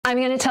I'm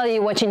going to tell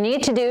you what you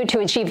need to do to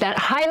achieve that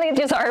highly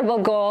desirable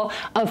goal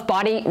of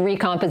body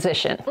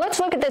recomposition. Let's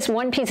look at this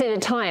one piece at a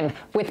time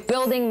with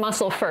building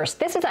muscle first.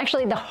 This is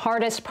actually the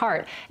hardest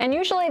part, and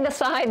usually the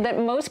side that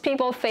most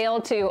people fail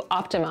to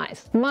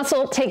optimize.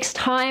 Muscle takes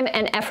time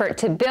and effort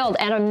to build.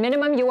 At a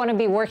minimum, you want to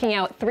be working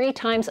out 3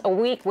 times a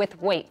week with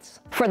weights.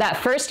 For that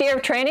first year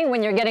of training,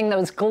 when you're getting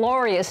those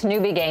glorious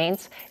newbie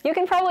gains, you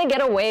can probably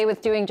get away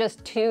with doing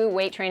just 2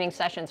 weight training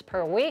sessions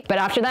per week. But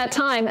after that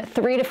time,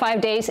 3 to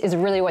 5 days is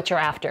really what you're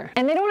after.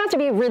 And they don't have to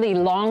be really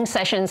long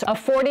sessions. A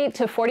 40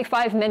 to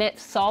 45 minute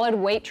solid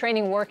weight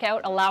training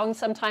workout, allowing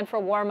some time for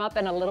warm up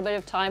and a little bit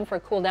of time for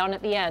cool down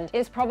at the end,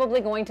 is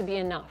probably going to be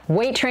enough.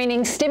 Weight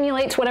training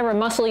stimulates whatever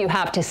muscle you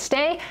have to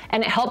stay,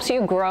 and it helps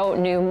you grow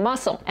new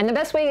muscle. And the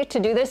best way to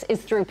do this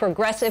is through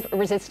progressive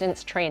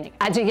resistance training.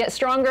 As you get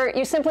stronger,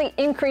 you simply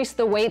increase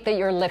the weight that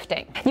you're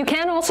lifting. You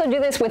can also do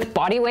this with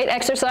body weight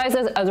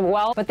exercises as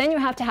well, but then you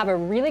have to have a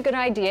really good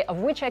idea of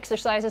which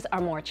exercises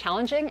are more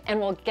challenging and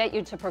will get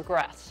you to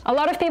progress. A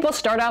lot of people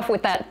start off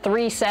with that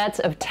 3 sets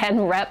of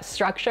 10 rep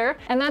structure,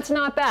 and that's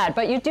not bad,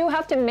 but you do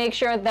have to make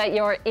sure that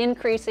you're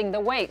increasing the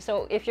weight.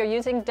 So if you're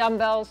using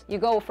dumbbells, you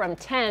go from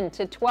 10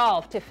 to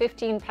 12 to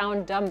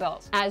 15-pound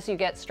dumbbells as you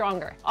get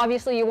stronger.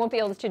 Obviously, you won't be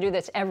able to do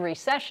this every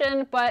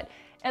session, but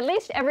at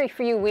least every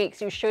few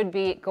weeks, you should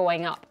be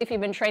going up. If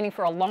you've been training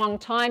for a long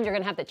time, you're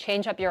gonna have to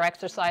change up your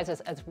exercises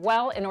as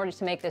well in order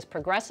to make this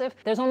progressive.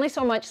 There's only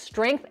so much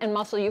strength and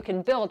muscle you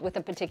can build with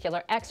a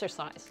particular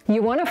exercise.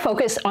 You wanna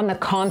focus on the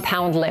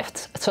compound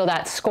lifts. So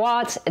that's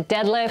squats,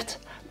 deadlift,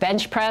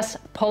 bench press,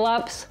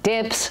 pull-ups,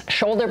 dips,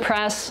 shoulder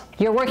press.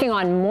 You're working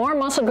on more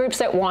muscle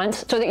groups at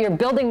once so that you're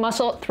building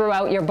muscle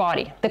throughout your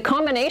body. The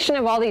combination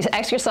of all these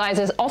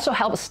exercises also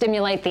helps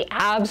stimulate the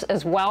abs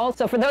as well.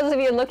 So for those of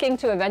you looking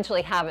to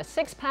eventually have a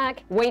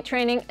six-pack, weight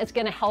training is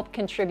going to help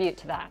contribute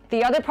to that.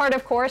 The other part,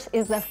 of course,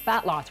 is the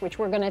fat loss, which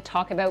we're going to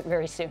talk about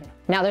very soon.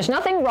 Now, there's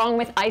nothing wrong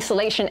with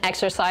isolation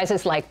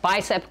exercises like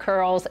bicep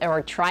curls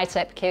or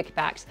tricep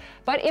kickbacks,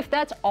 but if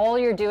that's all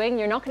you're doing,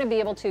 you're not going to be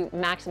able to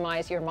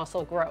maximize your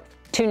muscle growth.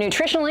 To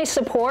nutritionally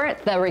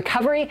support the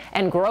recovery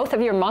and growth of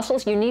your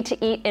muscles, you need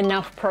to eat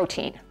enough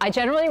protein. I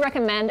generally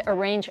recommend a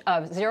range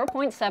of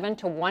 0.7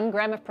 to 1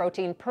 gram of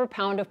protein per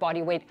pound of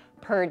body weight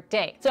per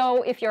day.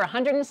 So if you're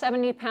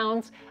 170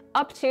 pounds,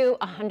 up to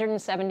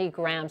 170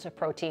 grams of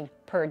protein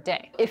per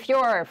day. If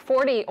you're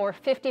 40 or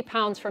 50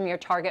 pounds from your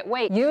target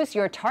weight, use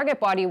your target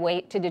body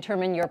weight to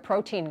determine your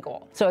protein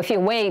goal. So if you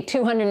weigh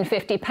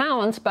 250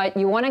 pounds, but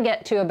you want to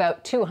get to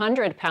about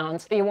 200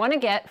 pounds, you want to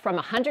get from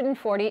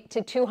 140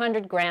 to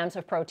 200 grams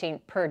of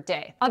protein per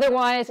day.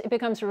 Otherwise, it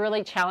becomes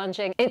really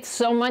challenging. It's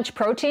so much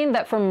protein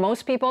that for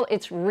most people,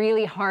 it's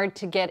really hard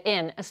to get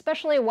in,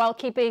 especially while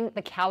keeping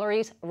the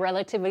calories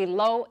relatively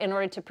low in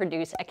order to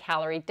produce a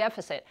calorie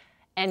deficit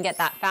and get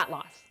that fat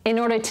loss. In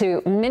order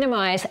to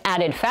minimize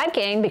added fat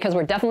gain, because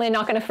we're definitely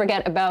not going to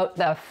forget about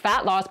the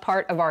fat loss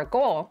part of our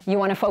goal, you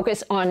want to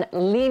focus on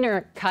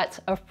leaner cuts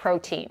of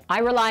protein. I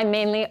rely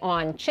mainly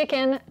on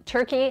chicken,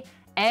 turkey,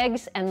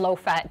 eggs, and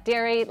low-fat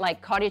dairy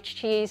like cottage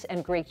cheese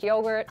and Greek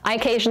yogurt. I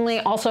occasionally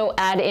also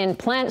add in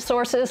plant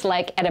sources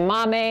like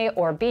edamame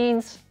or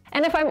beans.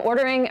 And if I'm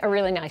ordering a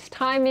really nice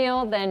Thai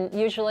meal, then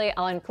usually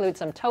I'll include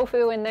some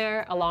tofu in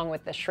there along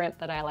with the shrimp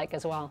that I like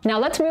as well. Now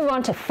let's move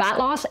on to fat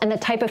loss and the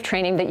type of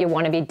training that you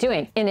want to be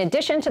doing. In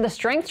addition to the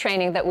strength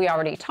training that we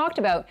already talked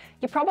about,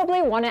 you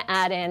probably want to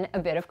add in a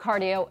bit of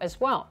cardio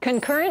as well.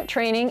 Concurrent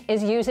training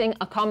is using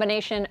a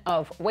combination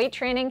of weight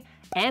training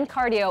and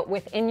cardio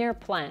within your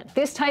plan.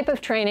 This type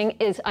of training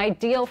is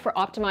ideal for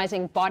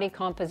optimizing body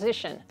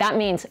composition. That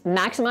means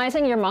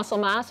maximizing your muscle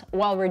mass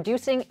while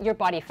reducing your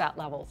body fat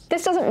levels.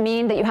 This doesn't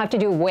mean that you have to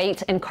do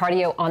weights and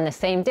cardio on the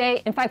same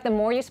day. In fact, the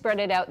more you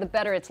spread it out, the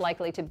better it's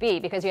likely to be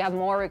because you have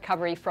more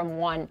recovery from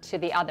one to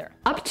the other.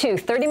 Up to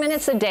 30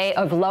 minutes a day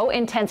of low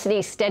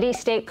intensity, steady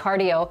state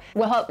cardio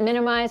will help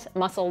minimize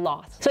muscle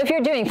loss. So if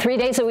you're doing 3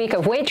 days a week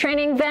of weight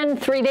training, then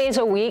 3 days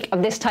a week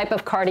of this type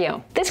of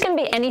cardio. This can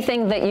be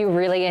anything that you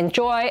really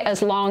enjoy,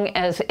 as long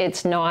as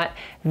it's not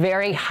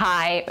very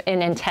high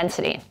in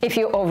intensity. If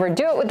you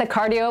overdo it with the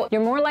cardio,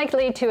 you're more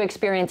likely to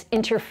experience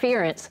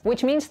interference,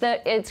 which means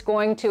that it's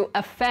going to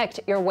affect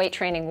your weight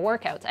training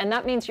workouts. And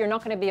that means you're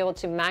not going to be able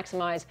to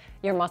maximize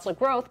your muscle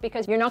growth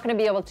because you're not going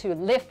to be able to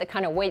lift the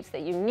kind of weights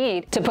that you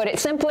need. To put it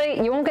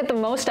simply, you won't get the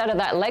most out of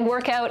that leg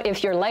workout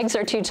if your legs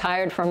are too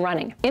tired from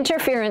running.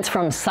 Interference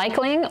from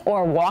cycling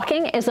or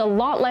walking is a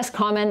lot less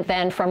common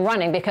than from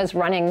running because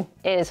running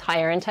is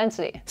higher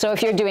intensity. So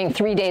if you're doing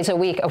 3 days a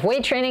week of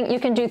weight training, you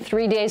can do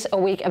 3 days a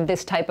week of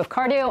this type of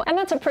cardio, and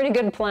that's a pretty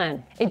good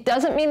plan. It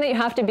doesn't mean that you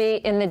have to be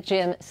in the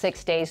gym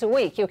 6 days a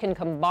week. You can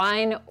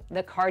combine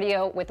the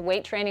cardio with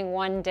weight training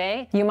one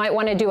day. You might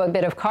want to do a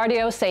bit of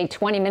cardio, say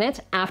 20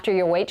 minutes after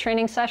your weight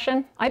training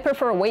session. I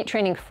prefer weight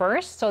training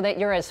first so that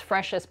you're as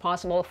fresh as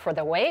possible for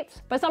the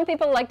weights, but some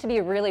people like to be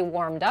really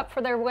warmed up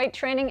for their weight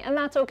training, and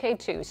that's okay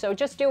too. So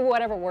just do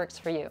whatever works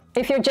for you.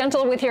 If you're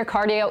gentle with your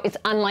cardio, it's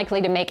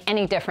unlikely to make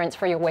any difference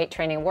for your weight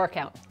training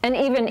workout. An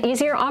even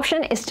easier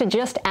option is to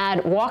just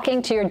add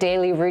walking to your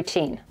daily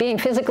routine. Being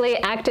physically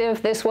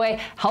active this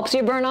way helps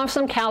you burn off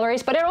some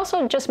calories, but it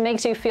also just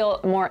makes you feel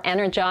more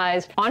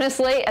energized.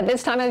 Honestly, at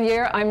this time of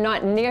year, I'm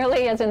not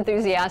nearly as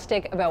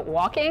enthusiastic about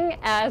walking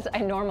as I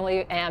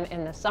normally am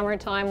in the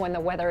summertime when the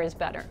weather is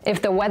better.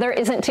 If the weather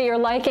isn't to your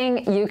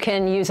liking, you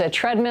can use a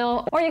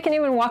treadmill, or you can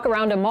even walk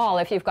around a mall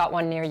if you've got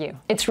one near you.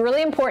 It's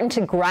really important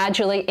to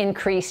gradually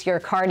increase your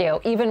cardio,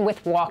 even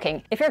with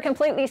walking. If you're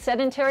completely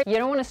sedentary, you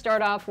don't want to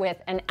start off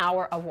with an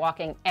hour of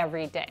walking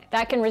every day.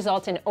 That can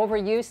result in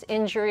overuse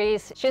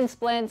injuries, shin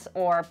splints,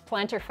 or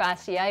plantar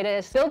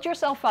fasciitis. Build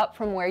yourself up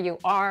from where you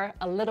are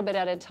a little bit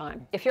at a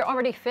time. If you're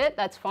already fit,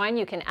 that's fine,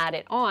 you can add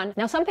it on.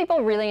 Now, some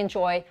people really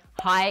enjoy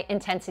high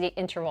intensity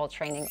interval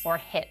training, or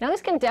HIIT. Now,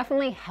 this can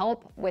definitely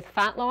help with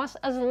fat loss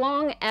as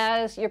long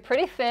as you're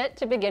pretty fit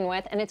to begin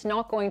with and it's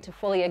not going to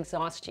fully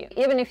exhaust you.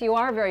 Even if you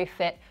are very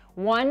fit,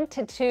 1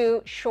 to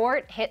 2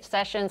 short HIIT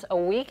sessions a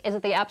week is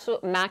the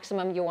absolute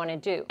maximum you want to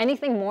do.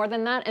 Anything more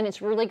than that, and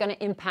it's really going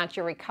to impact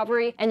your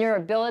recovery and your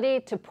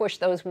ability to push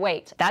those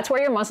weights. That's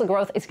where your muscle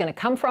growth is going to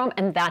come from,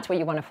 and that's what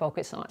you want to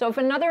focus on. So if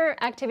another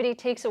activity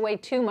takes away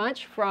too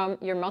much from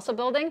your muscle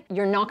building,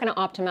 you're not going to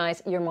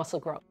optimize your muscle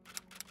growth.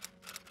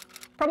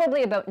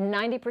 Probably about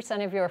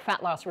 90% of your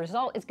fat loss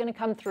result is going to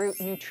come through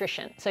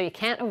nutrition, so you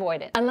can't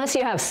avoid it. Unless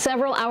you have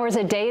several hours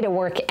a day to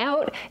work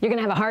out, you're going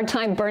to have a hard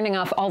time burning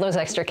off all those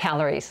extra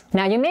calories.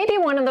 Now, you may be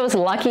one of those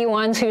lucky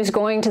ones who's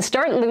going to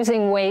start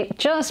losing weight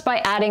just by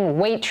adding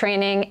weight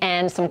training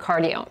and some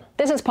cardio.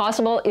 This is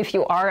possible if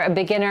you are a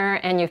beginner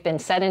and you've been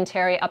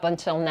sedentary up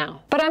until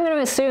now. But I'm going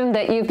to assume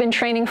that you've been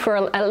training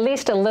for at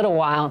least a little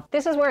while.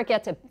 This is where it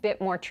gets a bit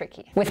more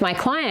tricky. With my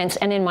clients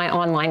and in my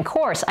online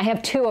course, I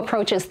have 2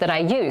 approaches that I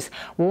use.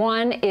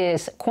 One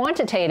is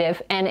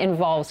quantitative and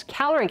involves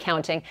calorie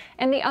counting,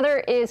 and the other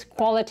is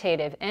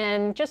qualitative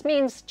and just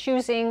means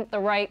choosing the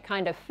right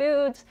kind of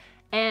foods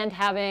and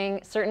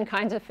having certain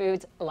kinds of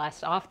foods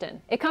less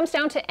often. It comes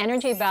down to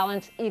energy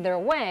balance either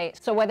way,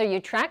 so whether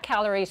you track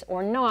calories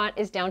or not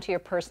is down to your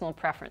personal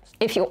preference.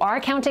 If you are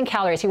counting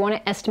calories, you want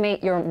to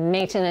estimate your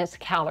maintenance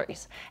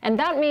calories, and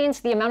that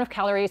means the amount of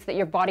calories that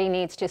your body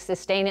needs to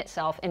sustain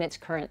itself in its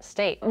current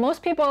state.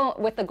 Most people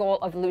with the goal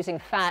of losing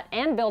fat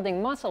and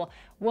building muscle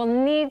will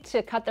need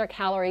to cut their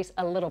calories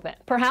a little bit.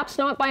 Perhaps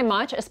not by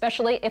much,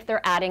 especially if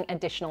they're adding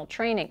additional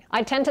training.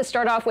 I tend to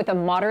start off with a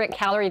moderate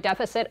calorie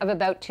deficit of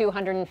about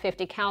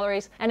 250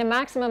 calories and a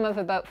maximum of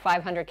about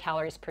 500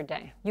 calories per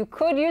day. You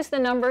could use the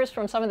numbers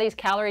from some of these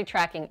calorie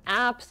tracking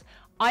apps.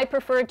 I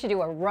prefer to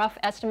do a rough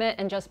estimate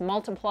and just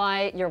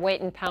multiply your weight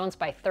in pounds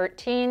by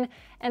 13,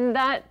 and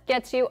that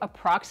gets you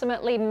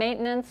approximately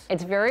maintenance.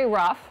 It's very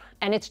rough,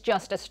 and it's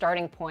just a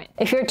starting point.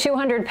 If you're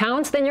 200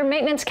 pounds, then your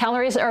maintenance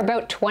calories are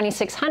about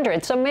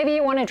 2,600. So maybe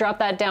you want to drop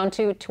that down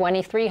to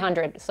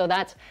 2,300. So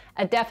that's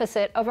a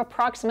deficit of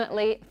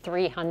approximately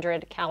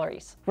 300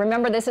 calories.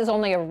 Remember, this is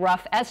only a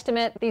rough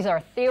estimate. These are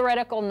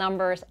theoretical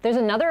numbers. There's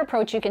another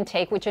approach you can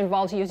take which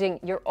involves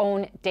using your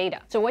own data.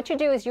 So what you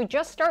do is you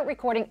just start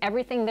recording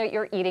everything that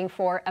you're eating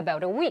for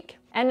about a week.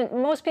 And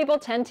most people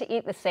tend to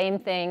eat the same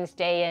things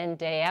day in,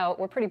 day out.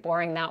 We're pretty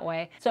boring that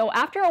way. So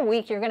after a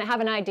week, you're going to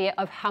have an idea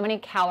of how many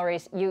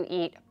calories you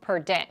eat per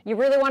day. You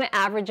really want to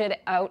average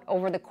it out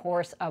over the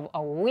course of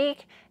a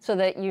week so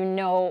that you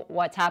know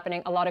what's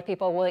happening. A lot of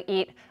people will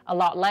eat a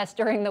lot less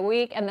during the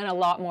week and then a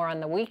lot more on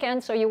the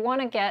weekend. So you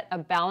want to get a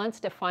balance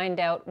to find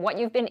out what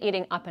you've been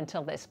eating up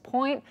until this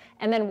point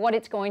and then what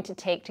it's going to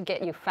take to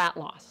get you fat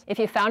loss. If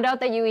you found out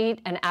that you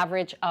eat an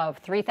average of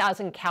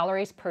 3,000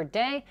 calories per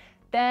day,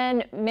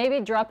 then maybe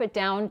drop it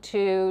down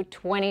to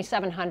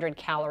 2,700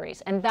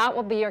 calories, and that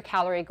will be your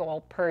calorie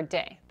goal per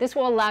day. This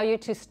will allow you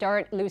to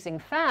start losing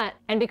fat,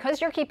 and because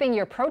you're keeping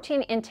your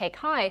protein intake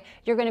high,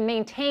 you're going to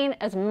maintain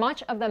as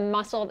much of the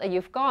muscle that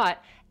you've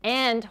got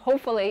and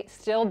hopefully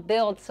still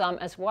build some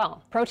as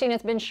well. Protein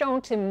has been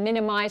shown to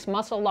minimize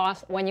muscle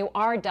loss when you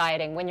are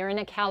dieting, when you're in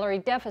a calorie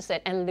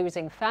deficit and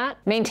losing fat.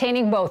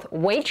 Maintaining both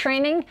weight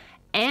training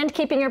and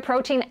keeping your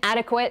protein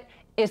adequate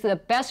is the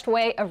best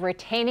way of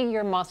retaining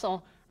your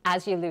muscle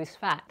as you lose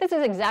fat. This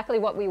is exactly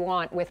what we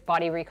want with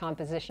body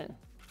recomposition.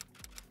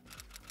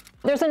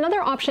 There's another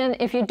option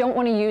if you don't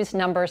want to use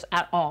numbers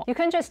at all. You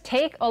can just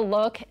take a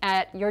look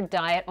at your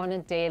diet on a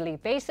daily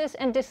basis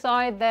and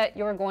decide that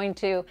you're going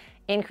to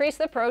increase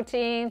the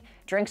protein,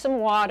 drink some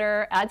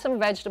water, add some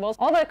vegetables,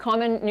 all the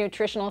common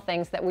nutritional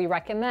things that we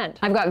recommend.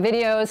 I've got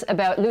videos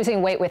about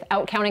losing weight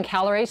without counting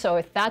calories, so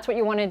if that's what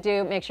you want to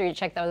do, make sure you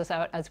check those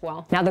out as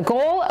well. Now, the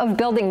goal of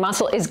building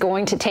muscle is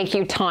going to take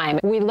you time.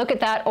 We look at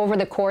that over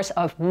the course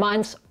of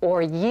months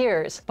or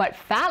years, but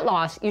fat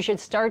loss, you should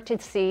start to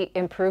see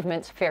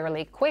improvements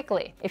fairly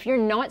quickly. If you're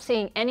not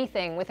seeing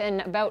anything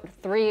within about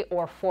 3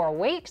 or 4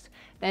 weeks,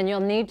 then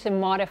you'll need to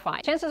modify.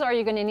 Chances are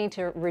you're going to need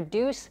to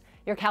reduce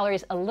your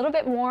calories a little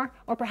bit more,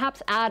 or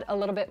perhaps add a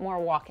little bit more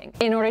walking.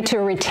 In order to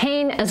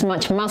retain as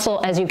much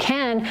muscle as you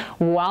can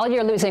while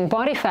you're losing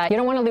body fat, you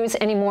don't want to lose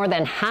any more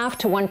than 0.5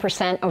 to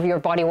 1% of your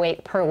body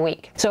weight per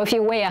week. So if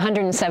you weigh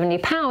 170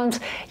 pounds,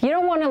 you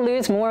don't want to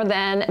lose more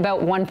than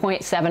about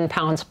 1.7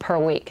 pounds per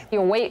week.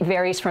 Your weight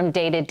varies from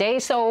day to day,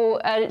 so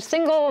a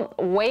single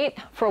weight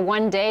for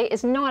one day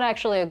is not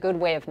actually a good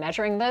way of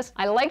measuring this.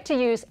 I like to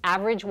use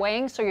average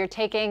weighing, so you're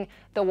taking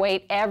the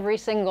weight every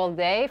single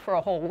day for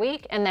a whole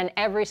week and then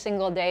every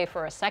single day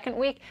for a second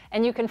week,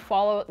 and you can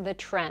follow the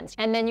trends.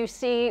 And then you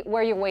see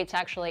where your weight's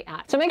actually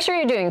at. So make sure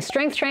you're doing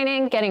strength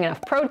training, getting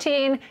enough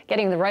protein,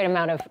 getting the right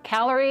amount of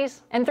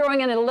calories, and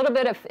throwing in a little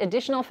bit of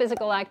additional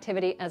physical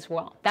activity as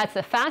well. That's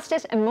the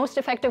fastest and most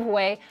effective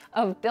way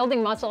of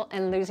building muscle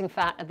and losing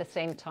fat at the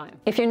same time.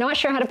 If you're not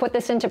sure how to put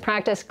this into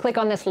practice, click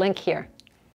on this link here.